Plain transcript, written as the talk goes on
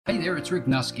Hey there, it's Rick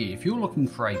Nusky. If you're looking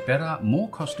for a better, more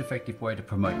cost-effective way to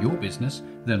promote your business,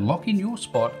 then lock in your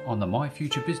spot on the My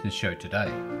Future Business Show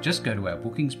today. Just go to our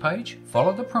bookings page,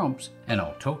 follow the prompts, and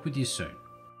I'll talk with you soon.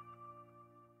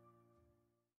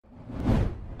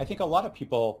 I think a lot of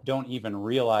people don't even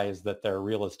realize that their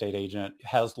real estate agent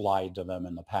has lied to them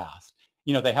in the past.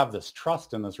 You know, they have this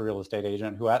trust in this real estate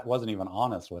agent who wasn't even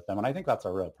honest with them, and I think that's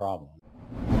a real problem.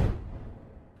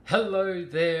 Hello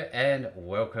there and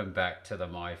welcome back to the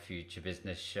My Future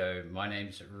Business Show. My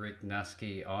name's Rick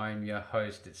Nusky. I'm your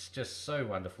host. It's just so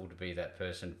wonderful to be that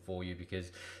person for you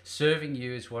because serving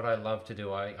you is what I love to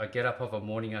do. I get up of a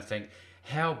morning, I think,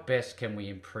 how best can we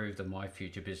improve the My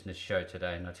Future Business Show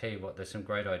today? And I tell you what, there's some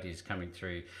great ideas coming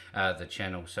through the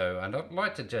channel. So I'd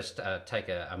like to just take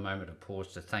a moment of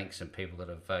pause to thank some people that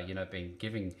have been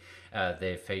giving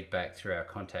their feedback through our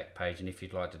contact page. And if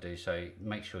you'd like to do so,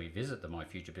 make sure you visit the My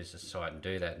Future Business site and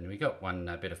do that. And we got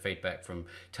one bit of feedback from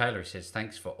Taylor. He says,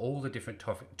 thanks for all the different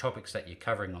topics that you're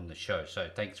covering on the show. So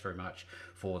thanks very much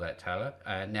for that, Taylor.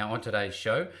 Now on today's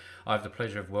show, I have the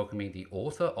pleasure of welcoming the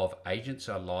author of Agents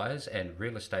Are Liars and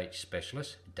Real Estate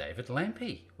Specialist, David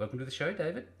Lampe. Welcome to the show,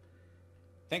 David.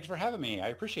 Thanks for having me. I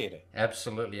appreciate it.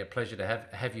 Absolutely a pleasure to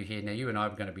have you here. Now, you and I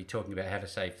are going to be talking about how to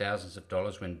save thousands of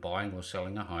dollars when buying or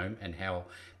selling a home and how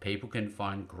people can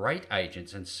find great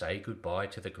agents and say goodbye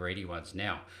to the greedy ones.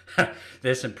 Now,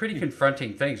 there's some pretty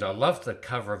confronting things. I love the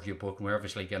cover of your book, and we're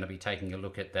obviously going to be taking a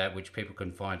look at that, which people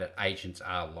can find at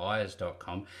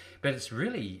agentsareliars.com. But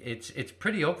it's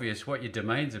pretty obvious what your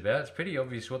domain's about. It's pretty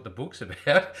obvious what the book's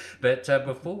about. But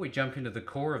before we jump into the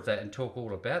core of that and talk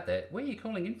all about that, where are you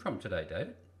calling in from today,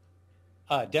 David?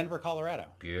 Denver, Colorado.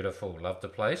 Beautiful. Love the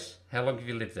place. How long have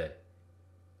you lived there?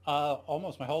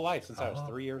 Almost my whole life since I was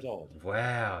 3 years old.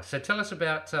 Wow. So tell us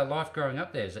about life growing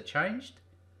up there. Has it changed?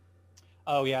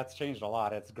 Oh, yeah, it's changed a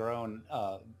lot. It's grown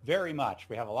very much.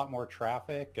 We have a lot more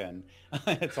traffic, and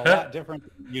it's a lot different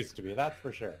than it used to be, that's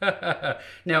for sure.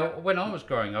 Now, when I was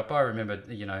growing up, I remember,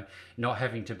 not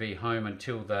having to be home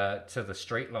until the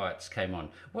street lights came on.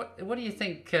 What do you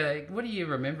think, what do you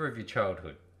remember of your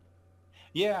childhood?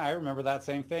 Yeah, I remember that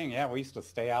same thing. Yeah, we used to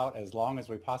stay out as long as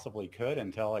we possibly could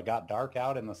until it got dark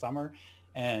out in the summer.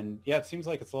 And yeah, it seems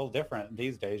like it's a little different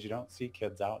these days. You don't see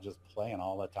kids out just playing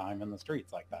all the time in the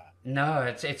streets like that. No,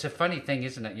 it's a funny thing,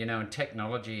 isn't it? And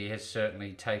technology has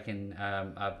certainly taken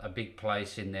a big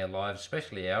place in their lives,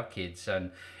 especially our kids.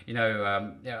 And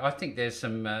I think there's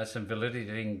some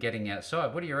validity in getting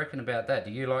outside. What do you reckon about that?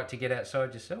 Do you like to get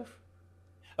outside yourself?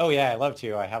 Oh yeah, I love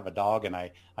to. I have a dog and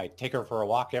I take her for a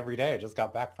walk every day. I just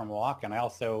got back from a walk, and I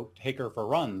also take her for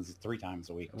runs 3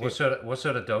 times a week too. What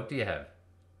sort of dog do you have?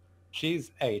 She's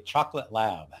a chocolate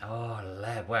lab. Oh,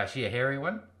 lab. Wow, is she a hairy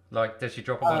one? Like, does she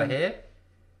drop a lot of hair?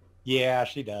 Yeah,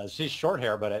 she does. She's short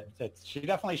hair, but she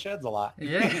definitely sheds a lot.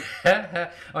 Yeah.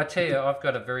 I tell you, I've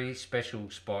got a very special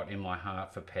spot in my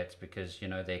heart for pets because,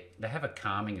 they have a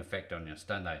calming effect on us,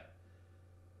 don't they?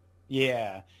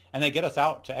 Yeah, and they get us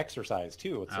out to exercise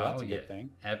too, so that's a good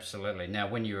thing. Absolutely. Now,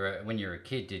 when you were a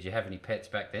kid, did you have any pets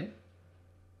back then?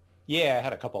 Yeah, I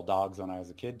had a couple dogs when I was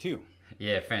a kid too.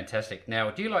 Yeah, fantastic. Now,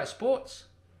 do you like sports?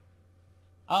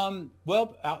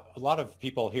 Well, a lot of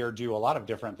people here do a lot of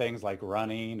different things like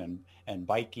running and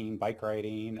biking, bike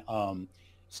riding,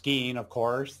 skiing, of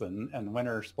course, and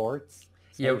winter sports,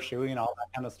 snowshoeing, all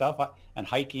that kind of stuff, and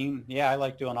hiking. Yeah, I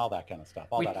like doing all that kind of stuff,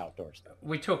 that outdoor stuff.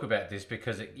 We talk about this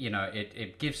because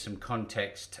it gives some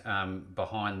context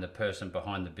behind the person,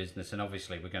 behind the business, and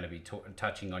obviously we're going to be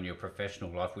touching on your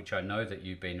professional life, which I know that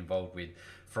you've been involved with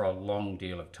for a long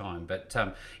deal of time. But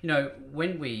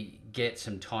when we get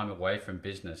some time away from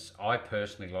business, I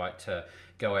personally like to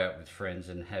go out with friends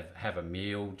and have a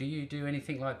meal. Do you do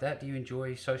anything like that? Do you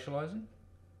enjoy socializing?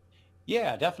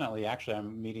 Yeah, definitely. Actually,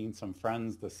 I'm meeting some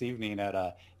friends this evening at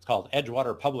it's called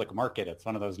Edgewater Public Market. It's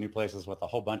one of those new places with a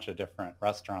whole bunch of different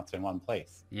restaurants in one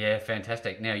place. Yeah,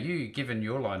 fantastic. Now, given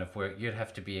your line of work, you'd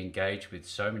have to be engaged with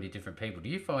so many different people. Do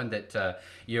you find that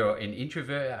you're an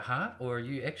introvert at heart, or are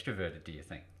you extroverted, do you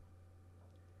think?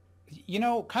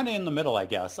 Kind of in the middle, I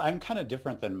guess. I'm kind of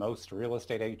different than most real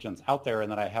estate agents out there in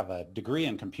that I have a degree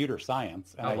in computer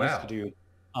science, and I used to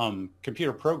do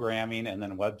computer programming and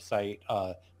then website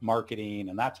marketing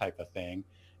and that type of thing.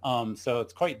 So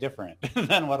it's quite different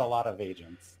than what a lot of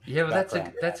agents. Yeah, well,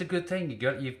 that's a good thing.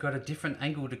 You've got a different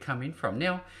angle to come in from.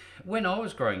 Now, when I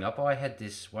was growing up, I had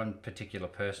this one particular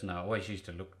person I always used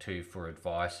to look to for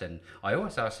advice, and I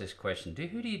always asked this question: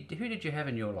 who did you have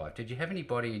in your life? Did you have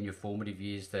anybody in your formative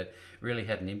years that really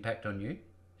had an impact on you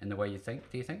and the way you think?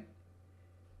 Do you think?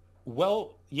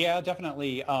 Well, yeah,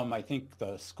 definitely. I think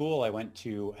the school I went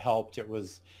to helped. It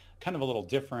was kind of a little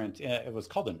different. It was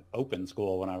called an open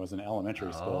school when I was in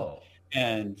elementary school. Oh,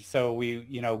 And so we,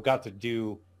 got to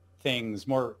do things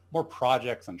more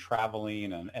projects and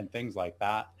traveling and things like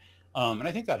that. And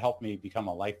I think that helped me become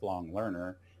a lifelong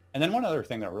learner. And then one other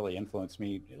thing that really influenced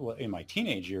me in my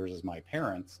teenage years is my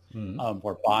parents mm.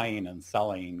 were buying and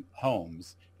selling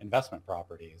homes, investment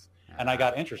properties. And I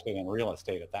got interested in real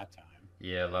estate at that time.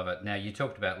 Yeah, love it. Now, you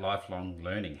talked about lifelong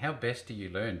learning. How best do you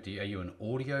learn? Are you an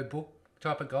audio book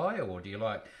type of guy, or do you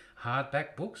like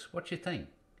hardback books? What's your thing?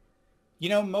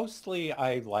 Mostly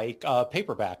I like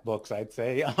paperback books, I'd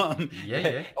say, Yeah,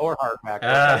 yeah. or hardback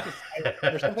books.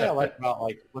 There's something I like about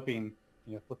like flipping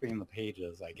the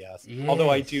pages, I guess. Although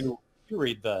I Yes. do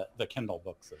read the Kindle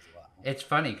books as well. It's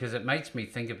funny because it makes me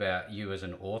think about you as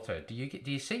an author. Do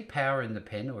you see power in the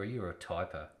pen, or are you a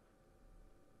typer?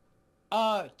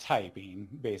 Typing,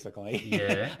 basically.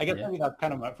 Yeah, I guess yeah. maybe that's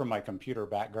kind of from my computer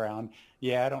background.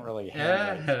 Yeah, I don't really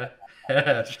handwrite Ah,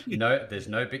 much. no, there's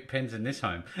no big pens in this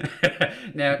home.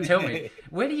 Now, tell me,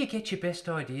 where do you get your best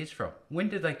ideas from? When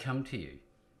do they come to you?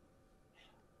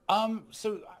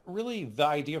 So really the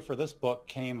idea for this book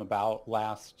came about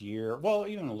last year. Well,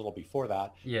 even a little before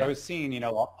that. I Yeah, was seeing,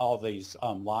 all these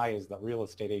lies that real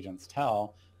estate agents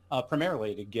tell,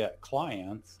 primarily to get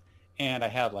clients. And I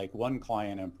had like one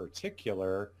client in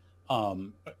particular,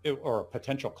 or a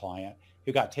potential client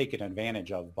who got taken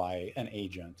advantage of by an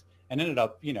agent and ended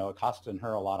up, it costing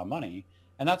her a lot of money.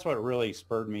 And that's what really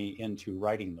spurred me into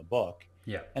writing the book.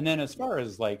 yeah. And then as far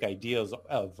as like ideas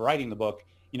of writing the book,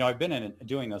 I've been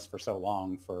doing this for so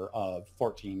long, for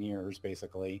 14 years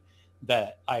basically,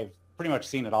 that I've pretty much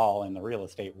seen it all in the real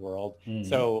estate world. Mm.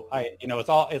 So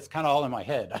it's kind of all in my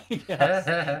head, I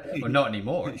guess. Well, not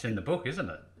anymore. It's in the book, isn't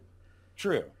it?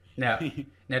 True. Now,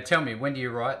 now tell me, when do you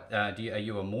write? Are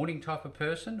you a morning type of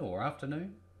person or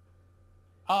afternoon?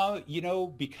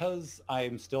 Because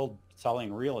I'm still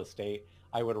selling real estate,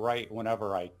 I would write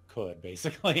whenever I could,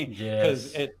 basically,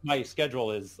 because Yes. my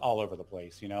schedule is all over the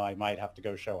place. I might have to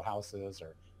go show houses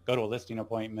or go to a listing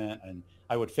appointment, and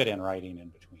I would fit in writing in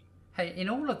between. Hey, in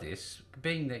all of this,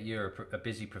 being that you're a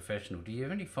busy professional, do you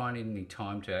only find any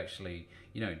time to actually,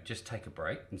 just take a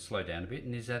break and slow down a bit?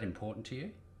 And is that important to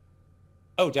you?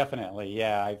 Oh, definitely.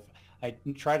 Yeah, I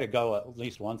try to go at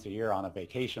least once a year on a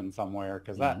vacation somewhere,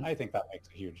 because Hmm. I think that makes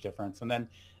a huge difference. And then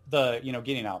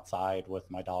getting outside with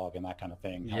my dog and that kind of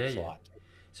thing Yeah, helps a yeah. lot.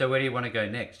 So where do you want to go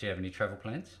next? Do you have any travel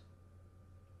plans?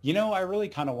 I really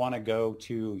kind of want to go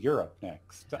to Europe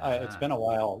next. It's Ah, been a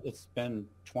while. It's been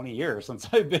 20 years since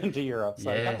I've been to Europe,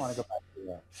 so I kind of want to go yes. back to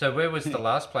Europe. So where was the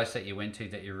last place that you went to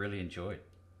that you really enjoyed?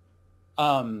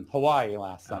 Hawaii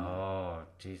last summer. Oh,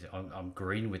 geez, I'm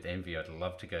green with envy. I'd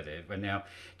love to go there. But now,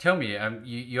 tell me,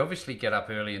 you obviously get up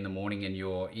early in the morning and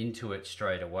you're into it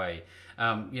straight away.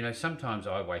 Sometimes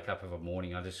I wake up of a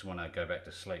morning, I just want to go back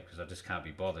to sleep because I just can't be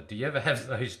bothered. Do you ever have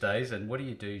those days? And what do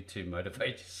you do to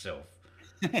motivate yourself?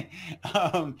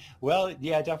 Well,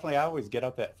 yeah, definitely. I always get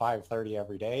up at 5:30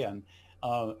 every day, and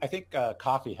I think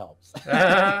coffee helps.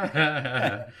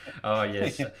 Oh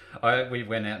yes, we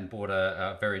went out and bought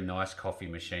a very nice coffee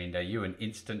machine. Are you an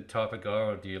instant type of guy,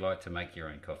 or do you like to make your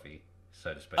own coffee,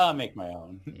 so to speak? Make my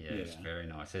own. Yes, Yeah. very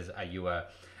nice. Are you a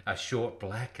short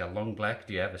black, a long black?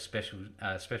 Do you have a special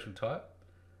type?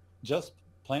 Just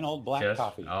plain old black Just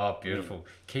coffee oh, for me. beautiful.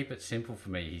 Keep it simple for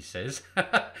me, he says.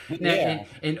 Now, in Yeah.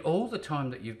 in all the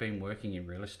time that you've been working in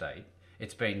real estate,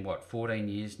 it's been what 14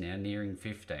 years now, nearing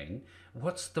 15.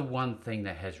 What's the one thing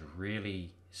that has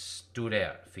really stood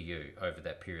out for you over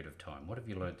that period of time? What have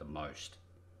you learned the most?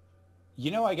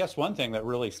 I guess one thing that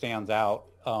really stands out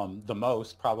the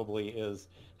most probably is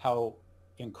how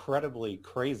incredibly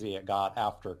crazy it got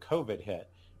after COVID hit.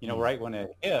 Mm. Right when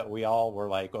it hit, we all were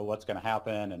like, "Oh, what's going to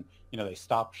happen?" And they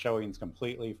stopped showings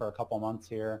completely for a couple months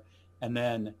here, and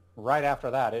then right after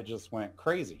that, it just went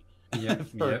crazy. Yep,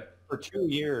 for yep. for 2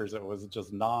 years, it was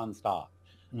just nonstop.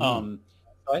 Mm. Um,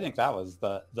 so I think that was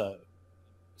the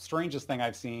strangest thing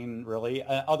I've seen, really,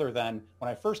 other than when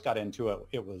I first got into it,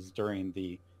 it was during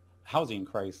the housing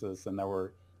crisis and there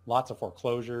were lots of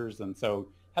foreclosures. And so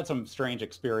had some strange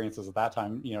experiences at that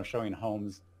time, showing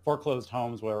homes, foreclosed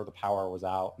homes where the power was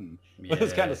out. And it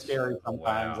was kind of Yes. scary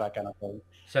sometimes, Wow. that kind of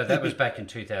So that was thing. back in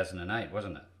 2008,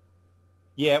 wasn't it?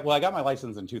 Yeah, well, I got my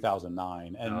license in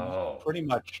 2009 and Oh. pretty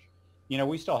much,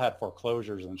 we still had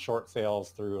foreclosures and short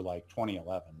sales through like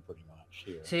 2011, pretty much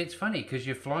here. See, it's funny because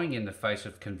you're flying in the face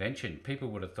of convention. People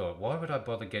would have thought, why would I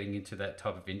bother getting into that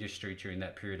type of industry during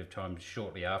that period of time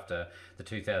shortly after the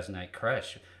 2008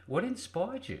 crash? What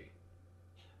inspired you?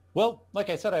 Well, like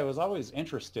I said, I was always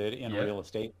interested in Yep. real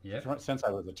estate Yep. since I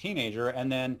was a teenager.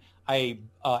 And then I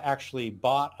actually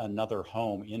bought another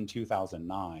home in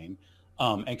 2009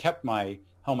 and kept my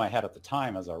home I had at the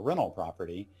time as a rental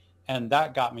property. And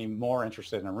that got me more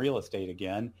interested in real estate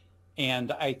again.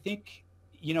 And I think,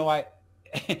 I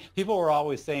people were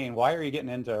always saying, why are you getting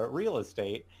into real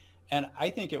estate? And I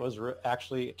think it was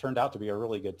actually, it turned out to be a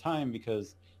really good time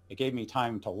because it gave me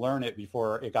time to learn it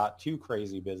before it got too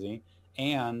crazy busy.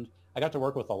 And I got to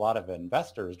work with a lot of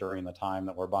investors during the time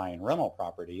that were buying rental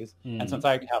properties. And Mm. since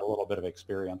I had a little bit of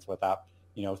experience with that,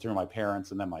 through my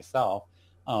parents and then myself,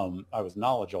 I was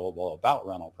knowledgeable about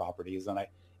rental properties. And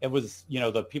it was,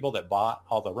 the people that bought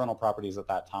all the rental properties at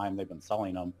that time, they've been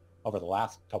selling them over the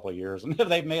last couple of years and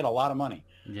they've made a lot of money.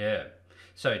 Yeah.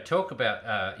 So talk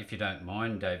about, if you don't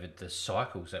mind, David, the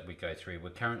cycles that we go through. We're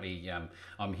currently,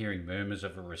 I'm hearing murmurs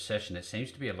of a recession. It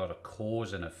seems to be a lot of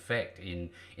cause and effect in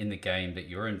the game that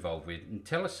you're involved with. And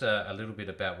tell us a little bit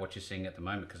about what you're seeing at the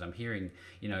moment, because I'm hearing,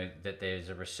 that there's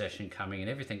a recession coming, and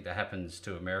everything that happens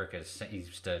to America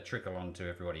seems to trickle on to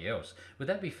everybody else. Would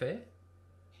that be fair?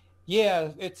 Yeah,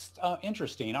 it's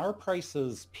interesting. Our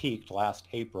prices peaked last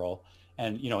April.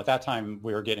 And, at that time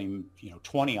we were getting,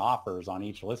 20 offers on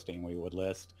each listing we would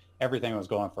list. Everything was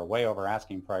going for way over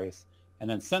asking price. And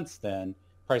then since then,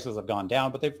 prices have gone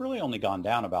down, but they've really only gone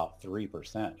down about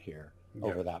 3% here Yeah.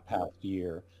 over that past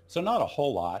year. So not a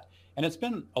whole lot. And it's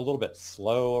been a little bit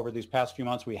slow over these past few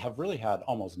months. We have really had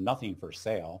almost nothing for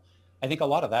sale. I think a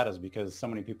lot of that is because so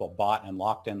many people bought and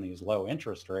locked in these low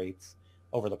interest rates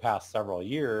over the past several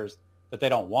years that they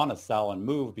don't want to sell and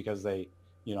move because they'll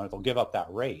give up that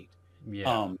rate. Yeah.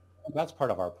 Um, that's part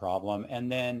of our problem. And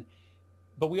then,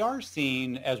 but we are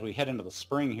seeing as we head into the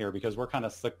spring here, because we're kind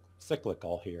of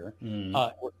cyclical here, Mm.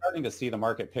 we're starting to see the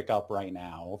market pick up right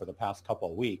now over the past couple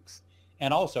of weeks.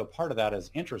 And also part of that is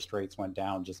interest rates went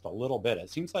down just a little bit. It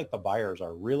seems like the buyers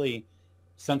are really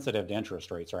sensitive to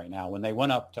interest rates right now. When they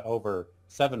went up to over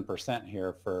 7%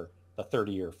 here for the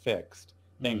 30-year fixed,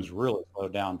 Mm. things really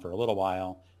slowed down for a little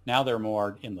while. Now they're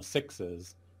more in the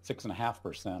sixes,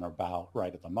 6.5% about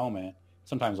right at the moment,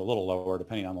 sometimes a little lower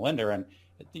depending on the lender. And,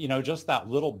 just that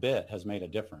little bit has made a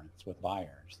difference with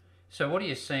buyers. So what are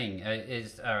you seeing?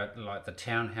 Is like the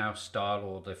townhouse style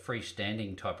or the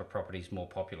freestanding type of properties more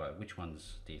popular? Which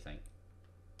ones do you think?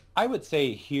 I would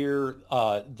say here,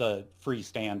 the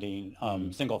freestanding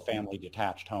Mm. single family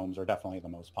detached homes are definitely the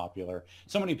most popular.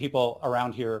 So many people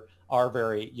around here are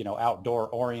very, outdoor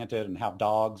oriented and have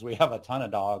dogs. We have a ton of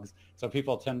dogs. So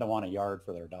people tend to want a yard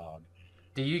for their dog.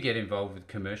 Do you get involved with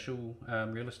commercial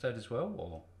real estate as well,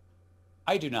 or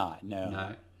I do not no?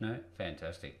 know. No,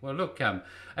 fantastic. Well, look,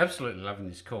 absolutely loving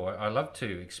this call. I love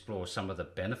to explore some of the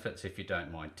benefits, if you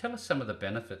don't mind. Tell us some of the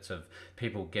benefits of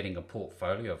people getting a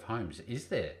portfolio of homes. Is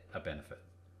there a benefit?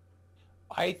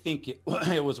 I think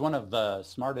it was one of the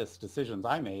smartest decisions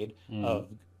I made Mm. of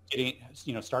getting,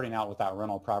 starting out with that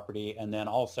rental property. And then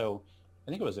also, I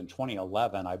think it was in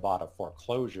 2011, I bought a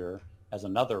foreclosure as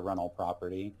another rental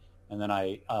property. And then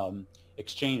I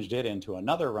exchanged it into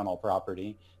another rental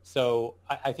property. So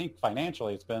I think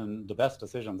financially, it's been the best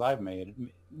decisions I've made,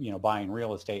 buying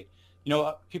real estate.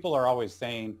 People are always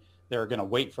saying they're going to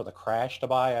wait for the crash to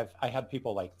buy. I had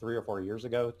people like 3 or 4 years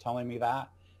ago telling me that.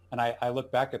 And I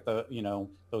look back at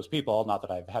those people, not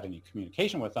that I've had any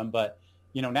communication with them, but,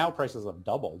 now prices have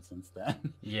doubled since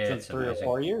then, Yeah, since it's three or amazing.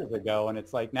 four years ago. And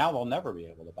it's like, now they'll never be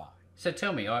able to buy. So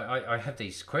tell me, I have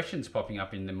these questions popping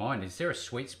up in the mind. Is there a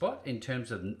sweet spot in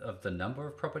terms of the number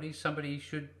of properties somebody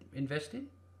should invest in?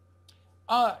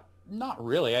 Uh, Not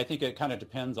really. I think it kind of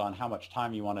depends on how much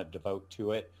time you want to devote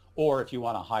to it, or if you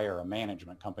want to hire a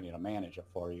management company to manage it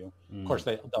for you. Of Mm. course,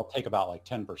 they'll take about like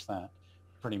 10%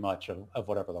 pretty much of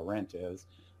whatever the rent is.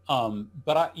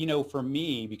 But for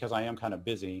me, because I am kind of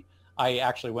busy, I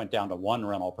actually went down to one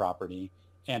rental property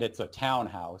and it's a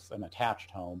townhouse, an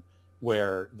attached home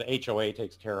where the HOA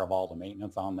takes care of all the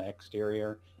maintenance on the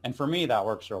exterior. And for me, that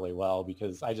works really well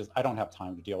because I don't have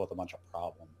time to deal with a bunch of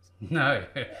problems. No,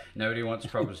 nobody wants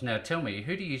problems. Now, tell me,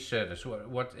 who do you service?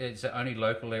 What is it only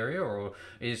local area, or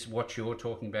is what you're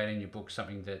talking about in your book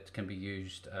something that can be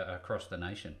used across the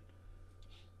nation?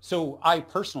 So I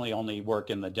personally only work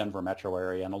in the Denver metro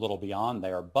area and a little beyond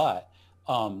there, but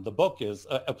the book is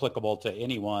applicable to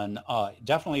anyone,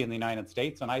 definitely in the United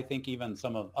States, and I think even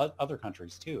some of other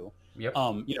countries too. Yep.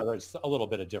 There's a little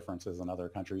bit of differences in other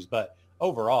countries, but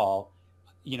overall,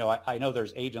 I know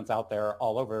there's agents out there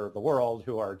all over the world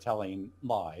who are telling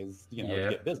lies, to Yeah.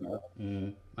 get business.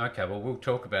 Okay, well, we'll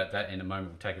talk about that in a moment.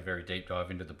 We'll take a very deep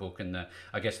dive into the book and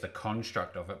I guess, the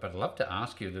construct of it. But I'd love to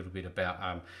ask you a little bit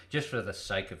about, just for the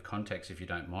sake of context, if you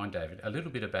don't mind, David, a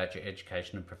little bit about your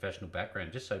education and professional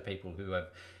background, just so people who have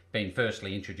been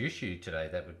firstly introduced to you today,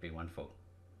 that would be wonderful.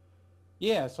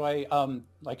 Yeah, so I,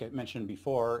 like I mentioned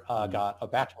before, Mm. got a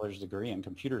bachelor's degree in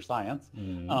computer science,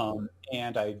 Mm.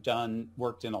 and I've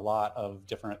worked in a lot of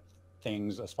different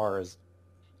things as far as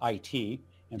IT,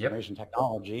 Yep. information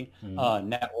technology, Mm.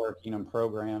 networking and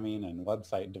programming and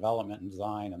website development and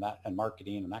design and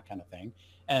marketing and that kind of thing.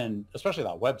 And especially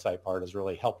that website part has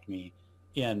really helped me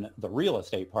in the real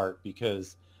estate part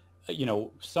because,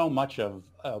 so much of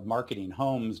marketing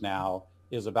homes now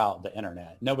is about the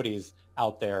internet. Nobody's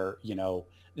out there,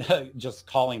 just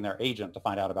calling their agent to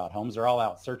find out about homes. They're all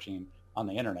out searching on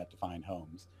the internet to find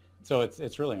homes. So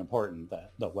it's really important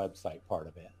that the website part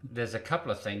of it. There's a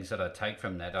couple of things that I take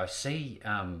from that. I see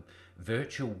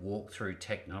virtual walkthrough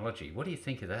technology. What do you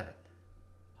think of that?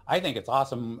 I think it's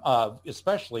awesome,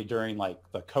 especially during like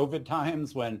the COVID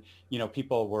times when,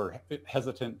 people were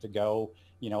hesitant to go,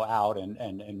 out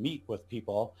and meet with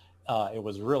people. It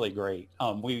was really great.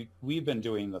 We've been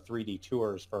doing the 3D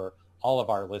tours for all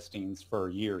of our listings for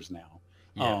years now,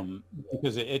 Yeah.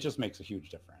 because it just makes a huge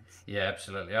difference. Yeah,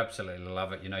 absolutely, absolutely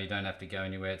love it. You don't have to go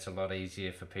anywhere. It's a lot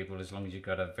easier for people as long as you've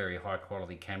got a very high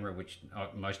quality camera, which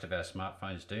most of our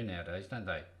smartphones do nowadays, don't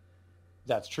they?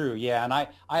 That's true. Yeah. And I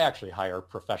actually hire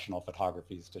professional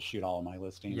photographies to shoot all of my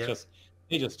listings. Yep.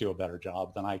 They just do a better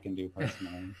job than I can do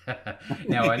personally.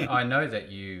 Now, I know that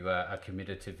you are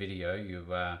committed to video.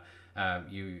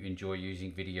 You enjoy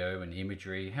using video and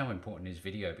imagery. How important is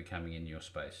video becoming in your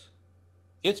space?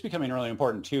 It's becoming really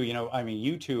important too. I mean,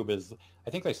 YouTube is, I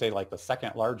think they say like the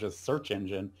second largest search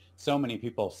engine. So many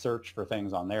people search for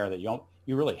things on there that you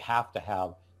really have to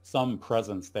have some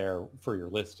presence there for your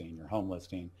listing, your home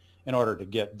listing, in order to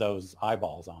get those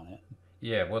eyeballs on it.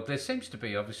 Yeah, well, there seems to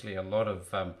be obviously a lot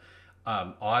of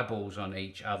eyeballs on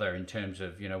each other in terms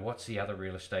of, what's the other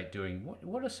real estate doing?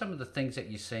 What are some of the things that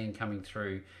you're seeing coming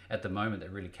through at the moment that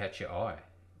really catch your eye?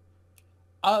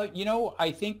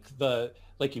 I think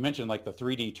like you mentioned, like the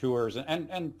 3D tours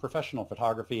and professional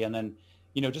photography, and then,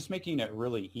 just making it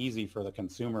really easy for the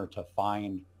consumer to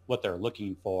find what they're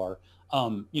looking for.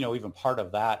 Even part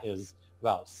of that is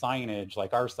about signage,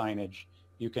 like our signage,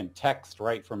 you can text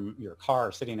right from your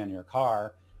car, sitting in your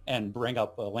car, and bring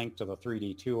up a link to the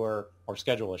 3D tour or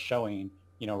schedule a showing,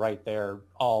 right there,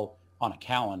 all on a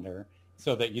calendar,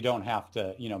 so that you don't have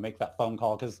to, make that phone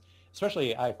call. Because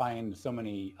especially I find so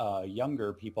many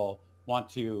younger people want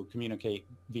to communicate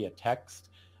via text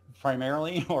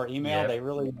primarily or email. They Yep.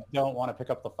 really don't want to pick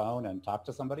up the phone and talk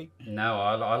to somebody. No,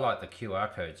 I like the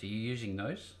QR codes. Are you using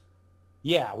those?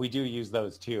 Yeah, we do use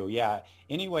those too. Yeah,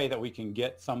 any way that we can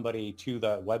get somebody to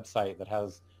the website that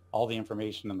has all the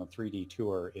information in the 3D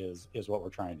tour is what we're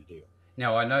trying to do.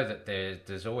 Now, I know that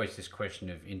there's always this question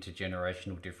of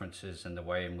intergenerational differences and the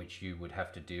way in which you would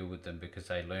have to deal with them because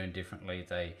they learn differently.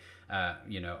 They,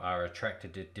 are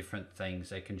attracted to different things.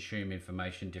 They consume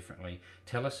information differently.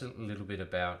 Tell us a little bit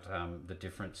about the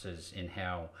differences in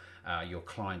how your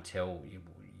clientele.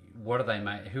 What are they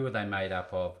made? Who are they made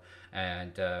up of?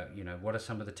 And what are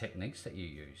some of the techniques that you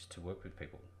use to work with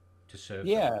people to serve them?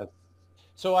 Yeah,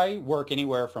 so I work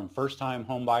anywhere from first-time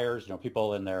home buyers,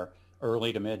 people in their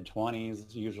early to mid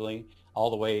 20s usually,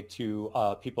 all the way to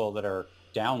people that are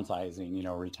downsizing,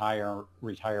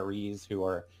 retirees who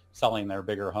are selling their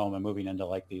bigger home and moving into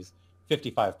like these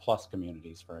 55 plus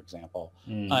communities, for example.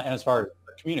 Mm. And as far as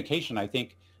communication, I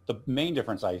think the main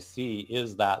difference I see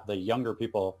is that the younger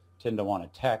people tend to want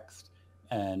to text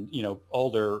and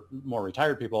older, more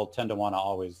retired people tend to want to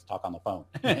always talk on the phone.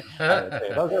 I would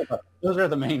say those are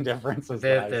the main differences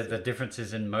that I The see.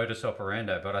 differences in modus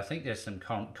operandi, but I think there's some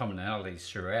commonalities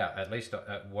throughout. At least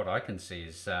what I can see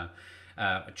is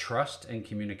trust and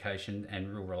communication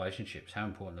and real relationships. How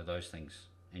important are those things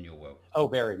in your world? Oh,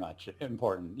 very much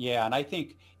important. Yeah, and I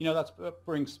think that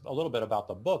brings a little bit about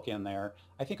the book in there.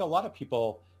 I think a lot of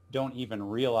people don't even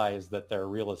realize that their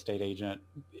real estate agent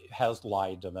has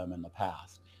lied to them in the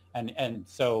past, and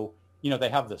so they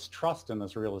have this trust in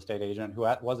this real estate agent who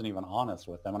wasn't even honest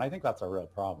with them, and I think that's a real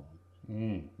problem.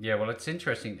 Mm. Yeah, well, it's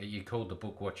interesting that you called the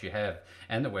book What You Have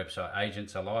and the website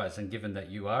Agents Are Liars. And given that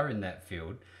you are in that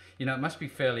field, it must be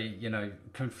fairly,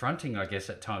 confronting, I guess,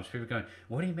 at times. People going,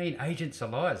 what do you mean agents are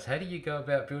liars? How do you go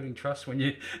about building trust when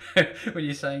you when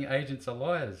you're saying agents are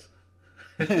liars?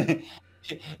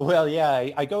 Well, yeah,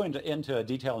 I go into a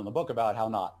detail in the book about how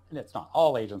not, and it's not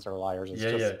all agents are liars. It's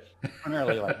Yeah, just yeah.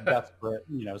 primarily like desperate,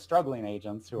 struggling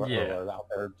agents who Yeah, are out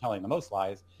there telling the most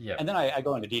lies. yeah, And then I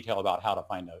go into detail about how to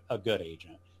find a good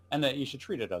agent, and that you should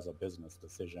treat it as a business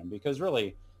decision, because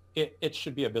really it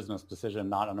should be a business decision,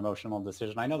 not an emotional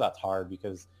decision. I know that's hard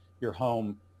because your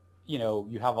home,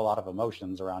 you have a lot of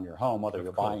emotions around your home, whether of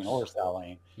you're buying or course.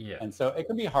 selling. Yeah. And so it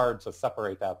can be hard to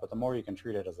separate that, but the more you can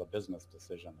treat it as a business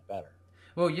decision, the better.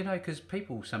 Well, because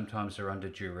people sometimes are under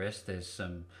duress. There's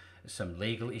some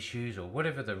legal issues or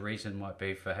whatever the reason might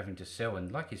be for having to sell,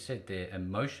 and like you said, they're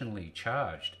emotionally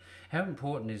charged. How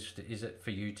important is it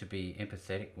for you to be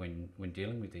empathetic when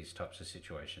dealing with these types of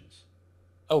situations?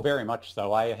 Oh, very much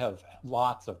so. I have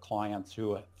lots of clients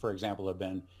who, for example, have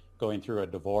been going through a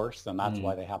divorce, and that's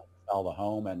why Mm, they have to sell the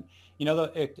home. And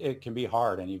it can be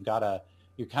hard, and you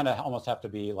kind of almost have to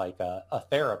be like a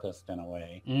therapist in a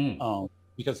way, mm,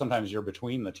 because sometimes you're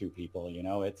between the two people.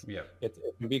 yeah. It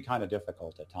can be kind of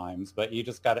difficult at times, but you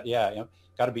just got to, yeah,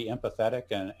 got to be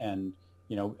empathetic and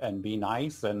be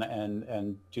nice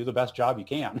and do the best job you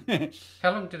can.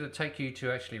 How long did it take you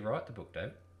to actually write the book,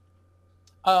 Dave?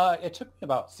 It took me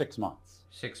about 6 months.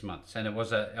 6 months, and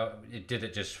did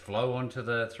it just flow onto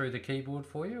the through the keyboard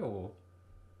for you,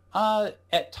 or?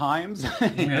 At times,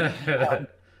 at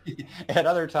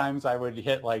other times I would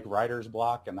hit like writer's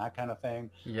block and that kind of thing.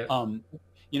 Yep. Um,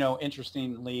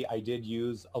 Interestingly, I did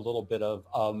use a little bit of,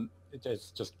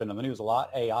 it's just been in the news a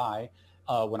lot, AI,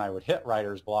 when I would hit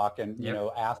writer's block and,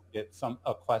 Yep. ask it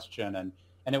a question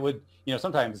and it would,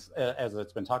 sometimes as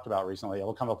it's been talked about recently,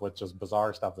 it'll come up with just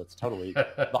bizarre stuff that's totally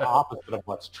the opposite of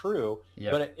what's true.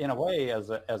 Yep. But in a way, as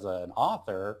an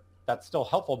author, that's still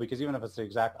helpful because even if it's the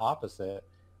exact opposite,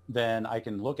 then I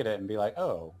can look at it and be like,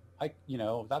 oh,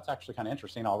 that's actually kind of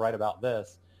interesting. I'll write about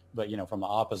this, but from the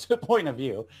opposite point of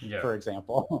view, Yep. for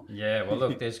example. Yeah, well,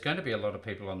 look, there's going to be a lot of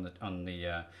people on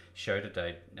the show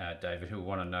today, David, who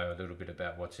want to know a little bit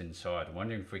about what's inside. I'm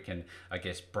wondering if we can, I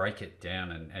guess, break it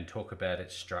down and talk about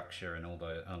its structure and all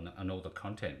the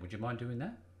content. Would you mind doing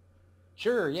that?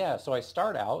 Sure, yeah. So I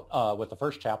start out with the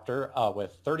first chapter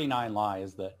with 39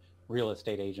 lies that real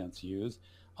estate agents use.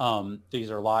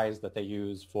 These are lies that they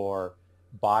use for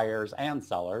buyers and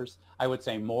sellers. I would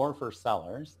say more for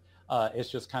sellers. It's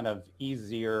just kind of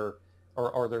easier,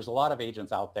 or there's a lot of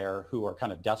agents out there who are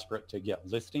kind of desperate to get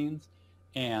listings.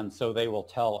 And so they will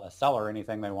tell a seller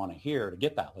anything they want to hear to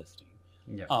get that listing.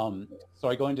 Yeah. So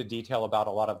I go into detail about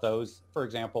a lot of those. For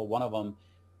example, one of them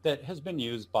that has been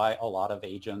used by a lot of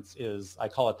agents is, I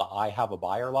call it the I have a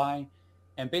buyer lie.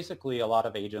 And basically a lot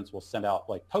of agents will send out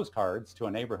like postcards to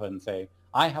a neighborhood and say,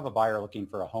 I have a buyer looking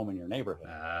for a home in your neighborhood.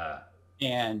 Ah,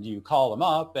 And you call them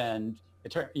up and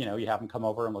you have them come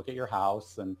over and look at your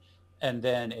house. And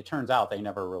then it turns out they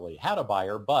never really had a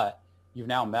buyer, but you've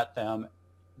now met them.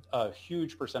 A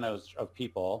huge percentage of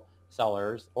people,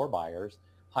 sellers or buyers,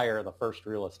 hire the first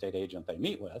real estate agent they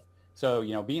meet with. So,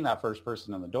 being that first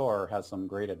person in the door has some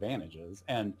great advantages.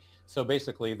 And so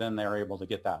basically then they're able to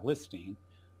get that listing.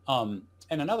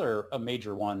 And another a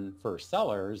major one for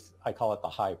sellers, I call it the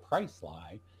high price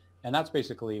lie. And that's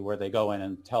basically where they go in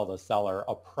and tell the seller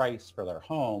a price for their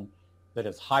home that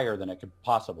is higher than it could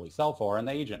possibly sell for. And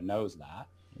the agent knows that,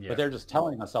 yeah. but they're just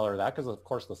telling the seller that because of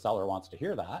course the seller wants to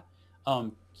hear that,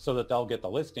 so that they'll get the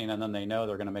listing. And then they know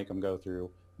they're going to make them go through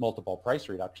multiple price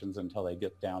reductions until they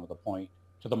get down to the point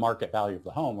to the market value of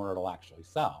the home where it'll actually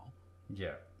sell.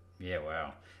 Yeah, yeah,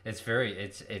 wow. It's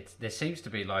there seems to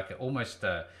be like almost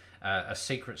a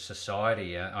secret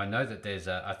society. I know that there's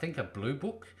I think a Blue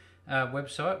Book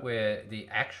website where the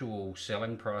actual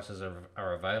selling prices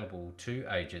are available to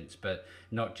agents, but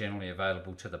not generally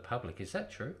available to the public. Is that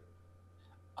true?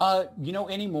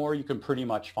 Anymore, you can pretty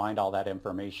much find all that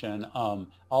information.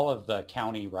 All of the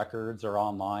county records are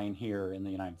online here in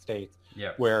the United States,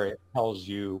 Yeah, where it tells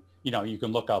you, you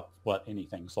can look up what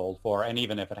anything sold for, and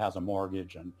even if it has a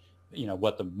mortgage and,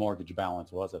 what the mortgage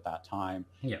balance was at that time.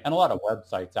 yeah. And a lot of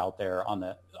websites out there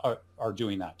are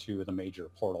doing that too, the major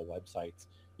portal websites.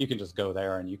 You can just go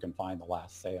there and you can find the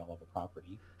last sale of a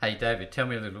property. Hey, David, tell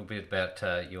me a little bit about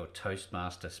your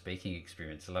Toastmaster speaking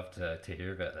experience. I'd love to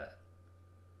hear about that.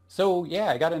 So yeah,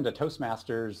 I got into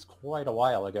Toastmasters quite a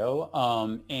while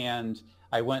ago, and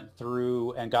I went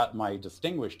through and got my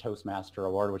Distinguished Toastmaster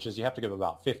Award, which is you have to give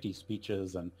about 50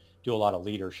 speeches and do a lot of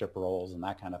leadership roles and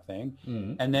that kind of thing.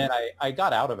 Mm. And then I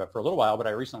got out of it for a little while, but I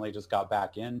recently just got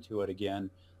back into it again.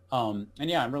 And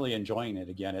yeah, I'm really enjoying it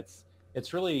again.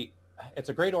 It's really it's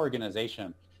a great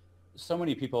organization. So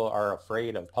many people are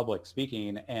afraid of public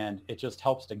speaking, and it just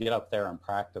helps to get up there and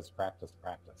practice, practice,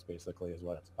 practice. Basically, is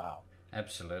what it's about.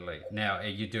 Absolutely. Now, are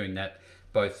you doing that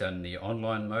both on the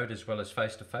online mode as well as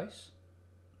face to face?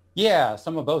 Yeah,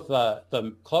 some of both.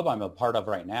 The club I'm a part of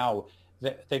right now,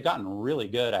 they've gotten really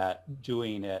good at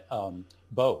doing it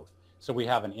both. So we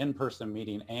have an in-person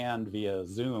meeting and via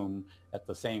Zoom at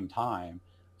the same time.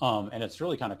 And it's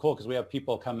really kind of cool because we have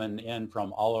people coming in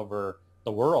from all over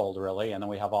the world, really. And then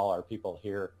we have all our people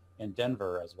here in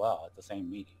Denver as well at the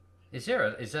same meeting. Is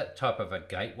that type of a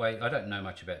gateway? I don't know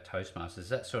much about Toastmasters. Is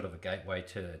that sort of a gateway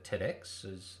to TEDx?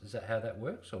 Is that how that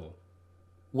works, or?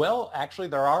 Well, actually,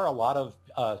 there are a lot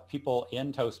of people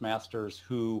in Toastmasters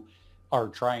who are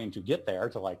trying to get there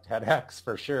to like TEDx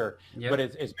for sure. But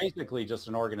Yep. it's basically just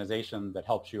an organization that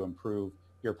helps you improve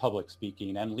your public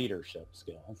speaking and leadership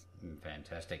skills.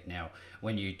 Fantastic. Now,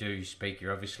 when you do speak,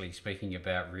 you're obviously speaking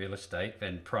about real estate,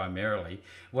 and primarily,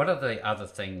 what are the other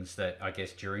things that I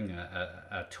guess during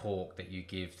a talk that you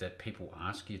give that people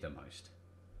ask you the most?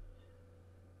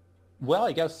 Well,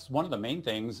 I guess one of the main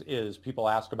things is people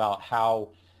ask about how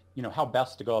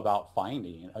best to go about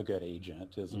finding a good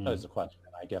agent is Mm. a question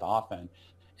I get often.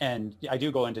 And I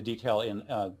do go into detail in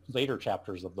later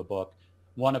chapters of the book,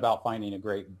 one about finding a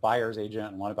great buyer's agent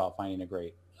and one about finding a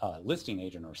great listing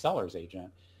agent or seller's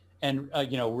agent. And,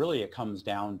 really it comes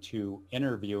down to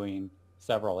interviewing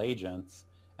several agents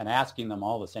and asking them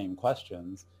all the same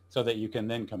questions so that you can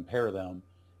then compare them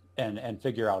and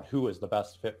figure out who is the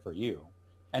best fit for you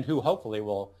and who hopefully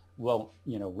will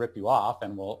rip you off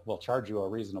and will charge you a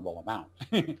reasonable amount.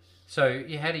 So,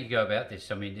 yeah, how do you go about this?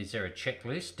 I mean, is there a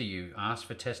checklist? Do you ask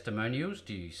for testimonials?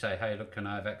 Do you say, hey, look, can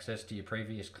I have access to your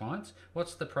previous clients?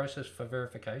 What's the process for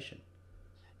verification?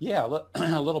 Yeah,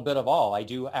 a little bit of all. I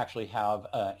do actually have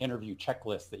an interview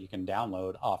checklist that you can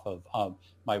download off of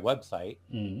my website.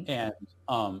 Mm. And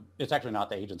it's actually not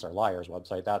the Agents Are Liars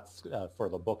website. That's for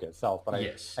the book itself. But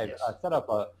Yes, I've yes. set up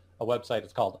a website.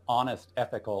 It's called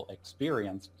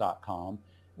honestethicalexperience.com,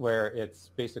 where it's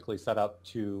basically set up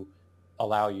to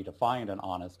allow you to find an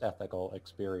honest, ethical,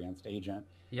 experienced agent.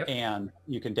 Yep. And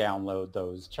you can download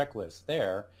those checklists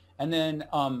there. And then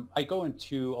I go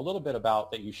into a little bit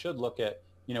about that you should look at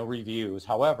reviews.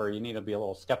 However, you need to be a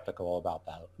little skeptical about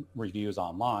that reviews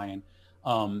online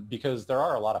because there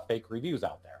are a lot of fake reviews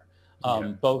out there,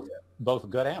 Yep. both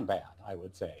good and bad, I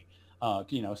would say.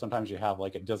 Sometimes you have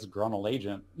like a disgruntled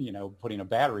agent, putting a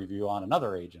bad review on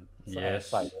another agent Yes.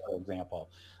 site, for example.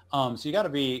 So you got to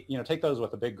be, take those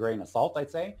with a big grain of salt, I'd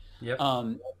say. Yep.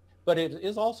 But it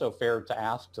is also fair to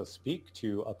ask to speak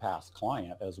to a past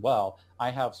client as well. I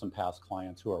have some past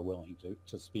clients who are willing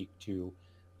to speak to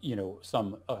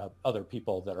some other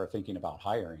people that are thinking about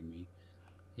hiring me.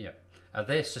 Yep. Are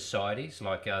there societies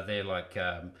are there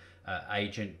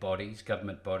agent bodies,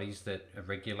 government bodies that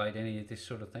regulate any of this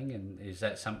sort of thing? And is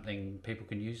that something people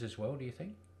can use as well, do you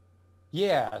think?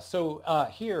 Yeah, so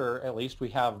here at least we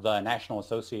have the National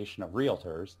Association of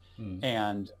Realtors, Mm.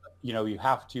 and you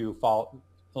have to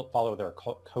follow their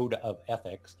code of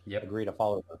ethics, Yep. agree to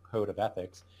follow their code of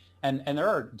ethics, and there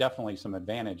are definitely some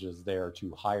advantages there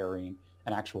to hiring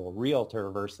an actual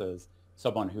realtor versus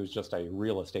someone who's just a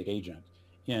real estate agent.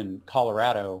 In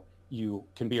Colorado, you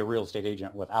can be a real estate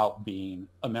agent without being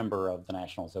a member of the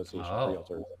National Association of Oh.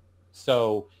 Realtors.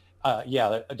 So,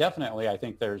 yeah, definitely, I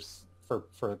think there's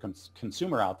for a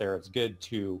consumer out there, it's good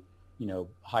to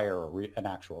hire an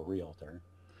actual realtor.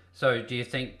 So do you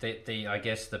think that I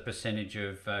guess the percentage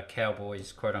of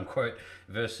cowboys, quote unquote,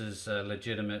 versus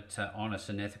legitimate, honest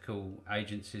and ethical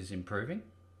agents is improving?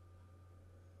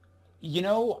 You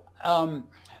know, um,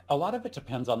 a lot of it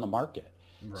depends on the market.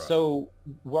 Right. So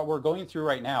what we're going through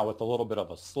right now with a little bit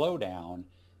of a slowdown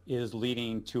is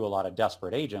leading to a lot of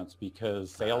desperate agents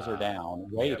because sales are down,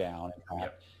 way Yep. down, in fact.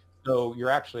 Yep. So you're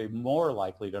actually more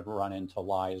likely to run into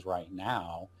lies right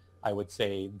now, I would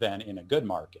say, than in a good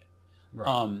market. Right.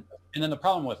 And then the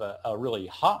problem with a really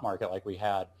hot market like we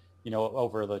had,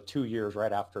 over the 2 years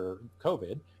right after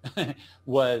COVID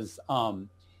was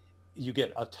you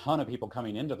get a ton of people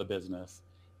coming into the business,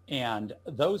 and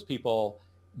those people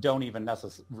don't even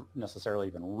necessarily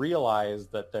even realize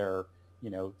that they're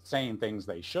saying things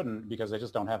they shouldn't because they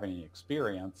just don't have any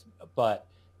experience. But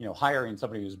hiring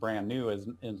somebody who's brand new is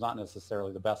not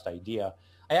necessarily the best idea.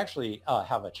 I actually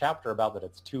have a chapter about that.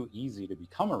 It's too easy to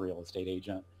become a real estate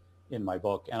agent in my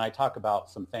book, and I talk about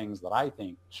some things that I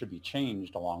think should be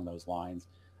changed along those lines.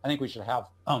 I think we should have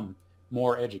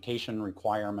more education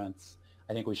requirements.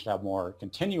 I think we should have more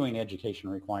continuing education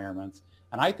requirements.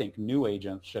 And I think new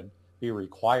agents should be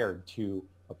required to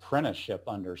apprenticeship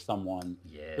under someone,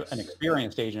 an Yes.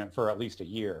 experienced agent for at least a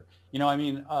year. I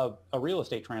mean, a real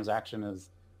estate transaction is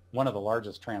one of the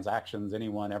largest transactions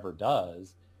anyone ever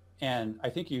does. And I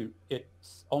think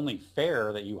it's only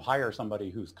fair that you hire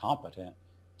somebody who's competent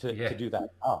to Yeah. do that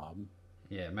job.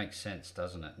 Yeah, it makes sense,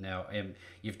 doesn't it? Now,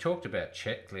 you've talked about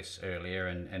checklists earlier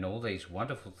and all these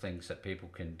wonderful things that people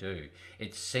can do.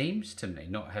 It seems to me,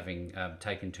 not having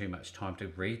taken too much time to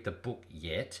read the book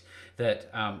yet, that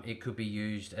it could be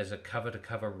used as a cover to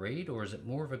cover read, or is it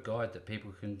more of a guide that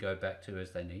people can go back to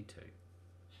as they need to?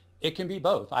 It can be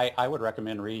both. I would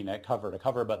recommend reading it cover to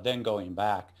cover, but then going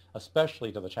back,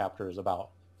 especially to the chapters about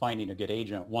finding a good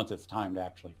agent once it's time to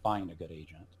actually find a good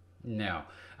agent. Now,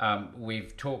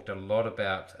 we've talked a lot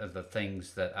about the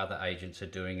things that other agents are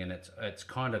doing, and it's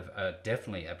kind of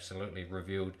definitely, absolutely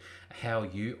revealed how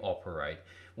you operate.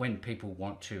 When people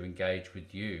want to engage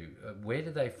with you, where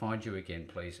do they find you again,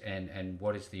 please? And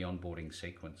what is the onboarding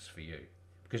sequence for you?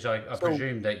 Because I So,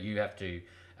 presume that you have to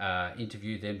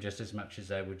interview them just as much as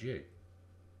they would you.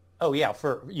 oh yeah,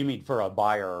 you mean for a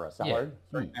buyer or a Yeah. seller,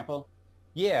 for example?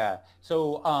 Yeah.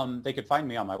 So they could find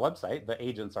me on my website, the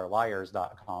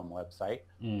agentsareliars.com website,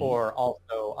 Mm. or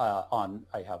also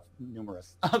I have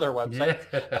numerous other Yeah.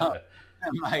 websites.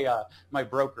 My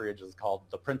brokerage is called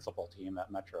the Principal Team at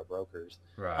Metro Brokers,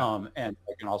 Right. and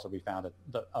it can also be found at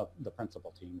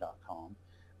theprincipalteam.com.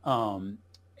 Um,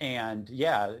 and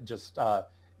yeah, just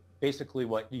basically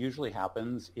what usually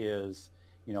happens is,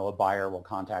 a buyer will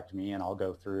contact me and I'll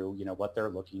go through, what they're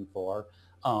looking for.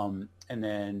 And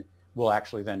then we'll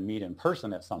actually then meet in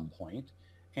person at some point.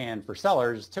 And for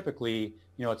sellers, typically,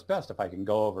 it's best if I can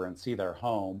go over and see their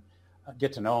home,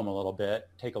 get to know them a little bit,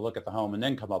 take a look at the home, and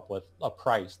then come up with a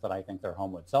price that I think their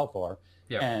home would sell for.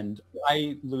 Yep. And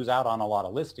I lose out on a lot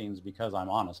of listings because I'm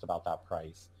honest about that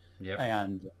price. Yep.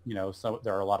 And, so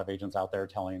there are a lot of agents out there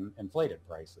telling inflated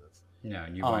prices. No,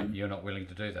 and you won't. You're not willing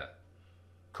to do that.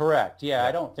 Correct. Yeah, I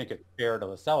Yep. don't think it's fair to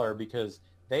the seller because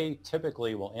they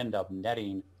typically will end up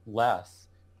netting less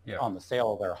Yep. on the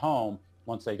sale of their home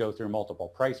once they go through multiple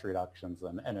price reductions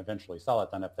and eventually sell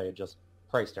it than if they had just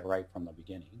priced it right from the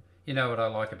beginning. You know what I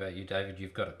like about you, David?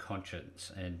 You've got a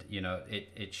conscience, and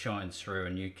it shines through,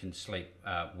 and you can sleep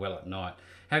well at night.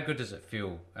 How good does it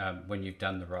feel when you've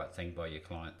done the right thing by your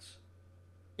clients?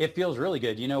 It feels really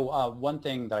good. One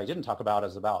thing that I didn't talk about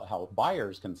is about how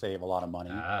buyers can save a lot of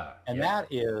money, Ah, and yep. that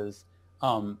is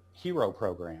hero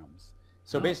programs.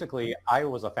 So Oh, basically, I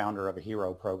was a founder of a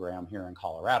hero program here in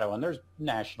Colorado, and there's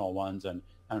national ones and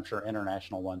I'm sure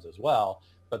international ones as well.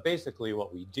 But basically,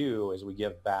 what we do is we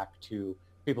give back to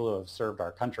people who have served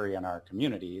our country and our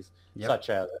communities, yep. such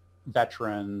as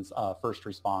veterans, first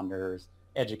responders,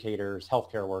 educators,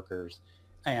 healthcare workers.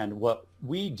 And what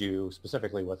we do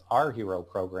specifically with our hero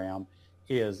program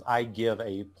is I give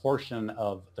a portion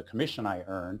of the commission I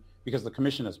earn because the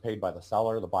commission is paid by the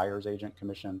seller, the buyer's agent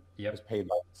commission is Yep. paid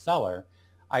by the seller.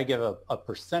 I give a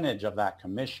percentage of that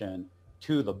commission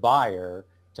to the buyer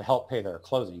to help pay their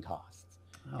closing costs.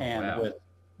 Oh, And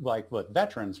wow. with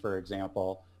veterans, for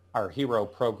example, our hero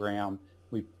program,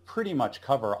 we pretty much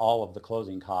cover all of the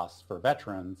closing costs for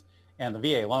veterans. And the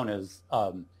VA loan is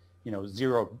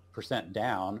 0%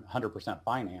 down, 100%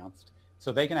 financed.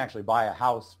 So they can actually buy a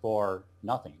house for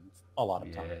nothing a lot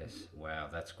of times. Yes. Wow,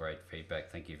 that's great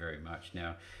feedback. Thank you very much.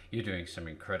 Now, you're doing some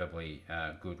incredibly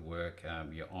good work.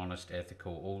 You're honest,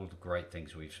 ethical, all of the great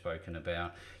things we've spoken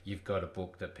about. You've got a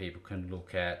book that people can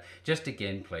look at. Just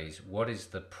again, please, what is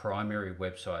the primary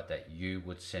website that you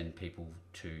would send people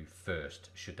to first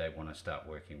should they want to start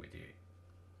working with you?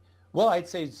 Well, I'd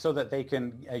say so that they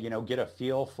can, get a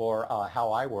feel for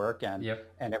how I work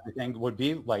Yep. and everything would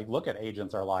be like, look at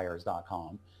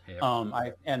agentsareliars.com.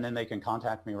 Yep. And then they can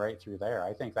contact me right through there.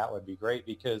 I think that would be great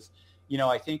because,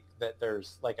 I think that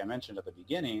there's, like I mentioned at the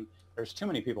beginning, there's too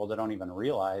many people that don't even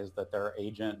realize that their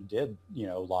agent did,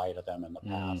 lie to them in the Mm.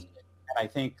 past. And I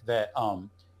think that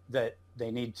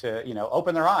they need to,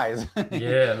 open their eyes.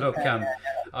 Yeah. Look, And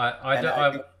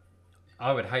I think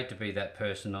I would hate to be that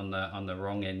person on the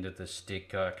wrong end of the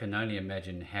stick. I can only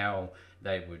imagine how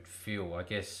they would feel. I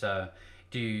guess.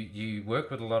 Do you work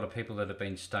with a lot of people that have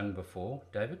been stung before,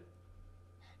 David?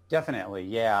 definitely,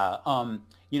 yeah.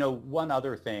 One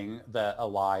other thing that a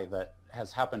lie that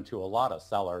has happened to a lot of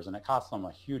sellers, and it costs them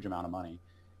a huge amount of money,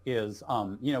 is,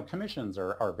 commissions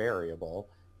are variable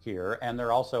here, and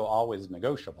they're also always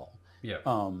negotiable. Yeah.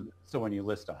 So when you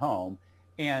list a home,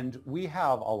 and we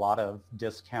have a lot of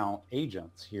discount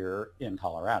agents here in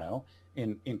Colorado,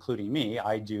 including me.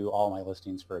 I do all my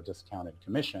listings for a discounted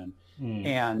commission. Mm.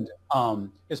 And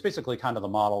it's basically kind of the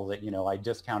model that, I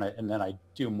discount it and then I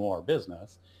do more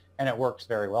business. And it works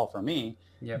very well for me.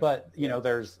 Yep. But,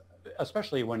 there's,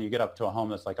 especially when you get up to a home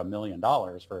that's like $1 million,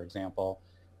 for example,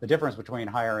 the difference between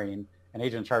hiring an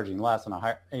agent charging less and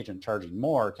agent charging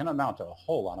more can amount to a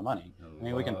whole lot of money. I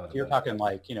mean, you're talking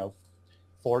like,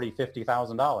 $40,000,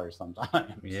 $50,000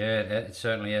 sometimes. Yeah, it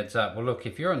certainly adds up. Well, look,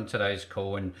 if you're on today's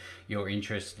call and you're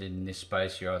interested in this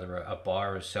space, you're either a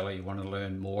buyer or a seller, you want to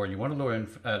learn more, and you want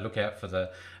to look out for the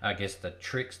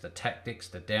tricks, the tactics,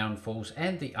 the downfalls,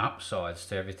 and the upsides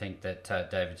to everything that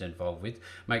David's involved with,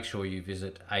 make sure you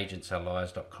visit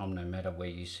agentsareliars.com. No matter where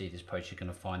you see this post, you're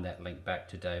going to find that link back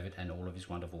to David and all of his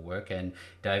wonderful work. And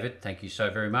David, thank you so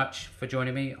very much for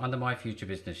joining me on the My Future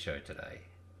Business Show today.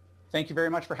 Thank you very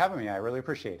much for having me. I really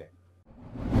appreciate it.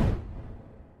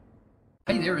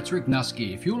 Hey there, it's Rick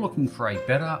Nusky. If you're looking for a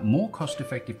better, more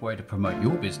cost-effective way to promote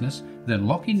your business, then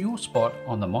lock in your spot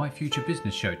on the My Future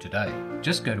Business Show today.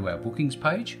 Just go to our bookings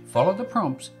page, follow the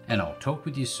prompts, and I'll talk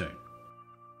with you soon.